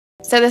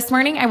So this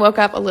morning I woke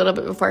up a little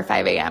bit before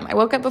 5 a.m. I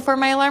woke up before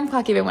my alarm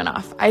clock even went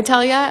off. I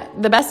tell ya,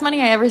 the best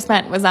money I ever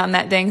spent was on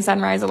that dang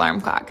sunrise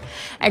alarm clock.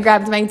 I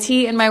grabbed my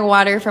tea and my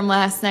water from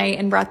last night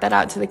and brought that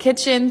out to the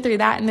kitchen, threw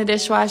that in the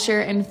dishwasher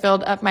and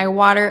filled up my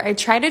water. I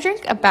try to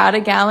drink about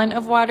a gallon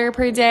of water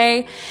per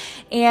day.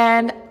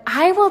 And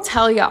I will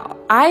tell y'all,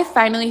 I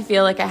finally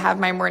feel like I have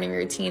my morning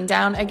routine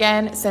down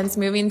again. Since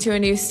moving to a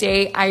new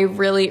state, I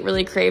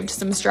really craved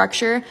some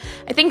structure.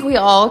 I think we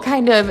all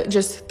kind of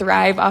just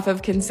thrive off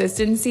of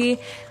consistency.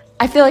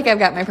 I feel like I've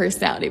got my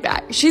personality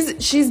back.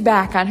 She's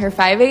back on her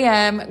 5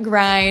 a.m.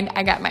 grind.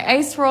 I got my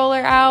ice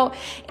roller out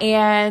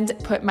and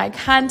put my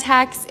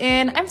contacts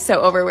in. I'm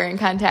so over wearing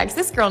contacts.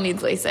 This girl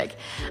needs LASIK.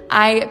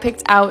 I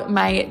picked out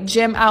my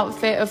gym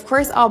outfit, of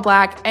course, all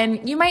black.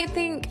 And you might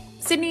think,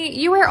 Sydney,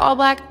 you wear all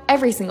black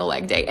every single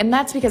leg day, and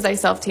that's because I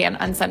self-tan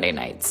on Sunday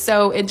nights,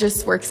 so it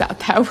just works out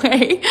that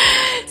way.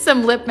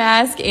 Some lip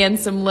mask and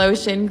some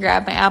lotion,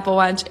 grabbed my Apple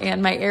Watch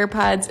and my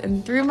AirPods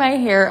and threw my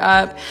hair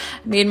up,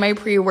 made my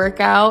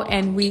pre-workout,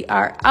 and we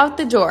are out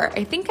the door.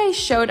 I think I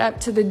showed up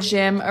to the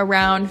gym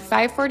around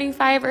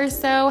 5:45 or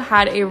so,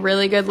 had a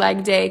really good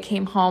leg day,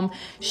 came home,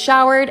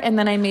 showered, and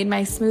then I made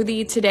my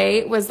smoothie.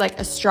 Today was like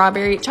a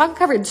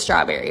chocolate-covered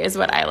strawberry is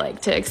what I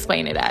like to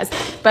explain it as,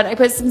 but I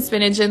put some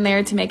spinach in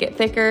there to make it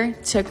thicker,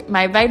 took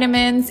my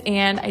vitamins,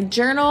 and I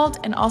journaled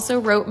and also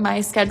wrote my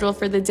schedule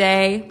for the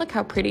day. Look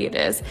how pretty it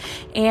is.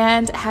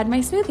 And had my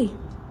smoothie.